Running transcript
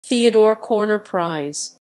Theodor Körner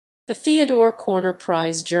Prize. The Theodor Körner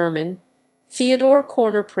Prize, German,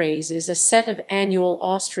 Theodor-Körner-Preis, is a set of annual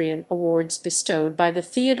Austrian awards bestowed by the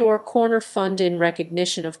Theodor Körner Fund in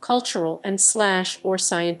recognition of cultural and/or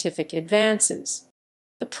scientific advances.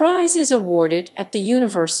 The prize is awarded at the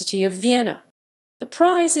University of Vienna. The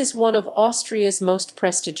prize is one of Austria's most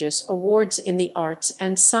prestigious awards in the arts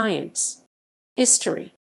and science.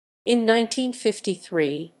 History. In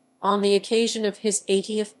 1953, on the occasion of his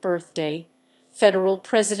 80th birthday, Federal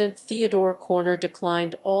President Theodor Körner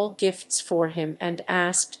declined all gifts for him and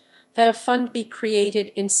asked that a fund be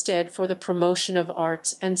created instead for the promotion of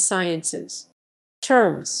arts and sciences.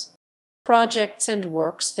 Terms. Projects and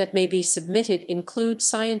works that may be submitted include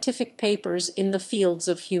scientific papers in the fields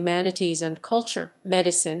of humanities and culture,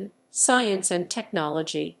 medicine, science and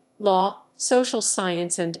technology, law, social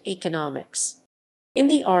science, and economics. In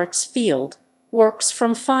the arts field, works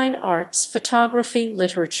from fine arts, photography,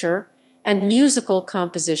 literature, and musical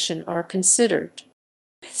composition are considered.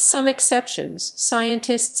 With some exceptions,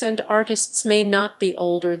 scientists and artists may not be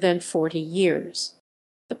older than 40 years.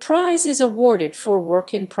 The prize is awarded for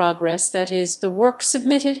work in progress, that is, the work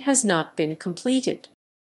submitted has not been completed.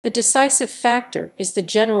 The decisive factor is the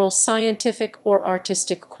general scientific or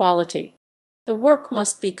artistic quality. The work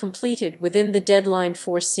must be completed within the deadline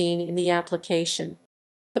foreseen in the application.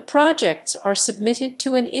 The projects are submitted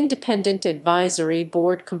to an independent advisory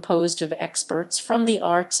board composed of experts from the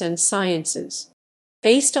arts and sciences.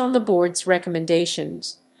 Based on the board's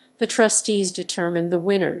recommendations, the trustees determine the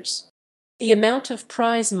winners. The amount of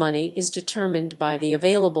prize money is determined by the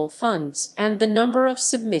available funds and the number of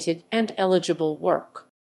submitted and eligible work.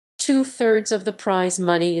 2/3 of the prize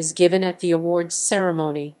money is given at the awards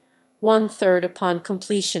ceremony, 1/3 upon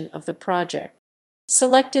completion of the project.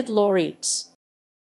 Selected laureates.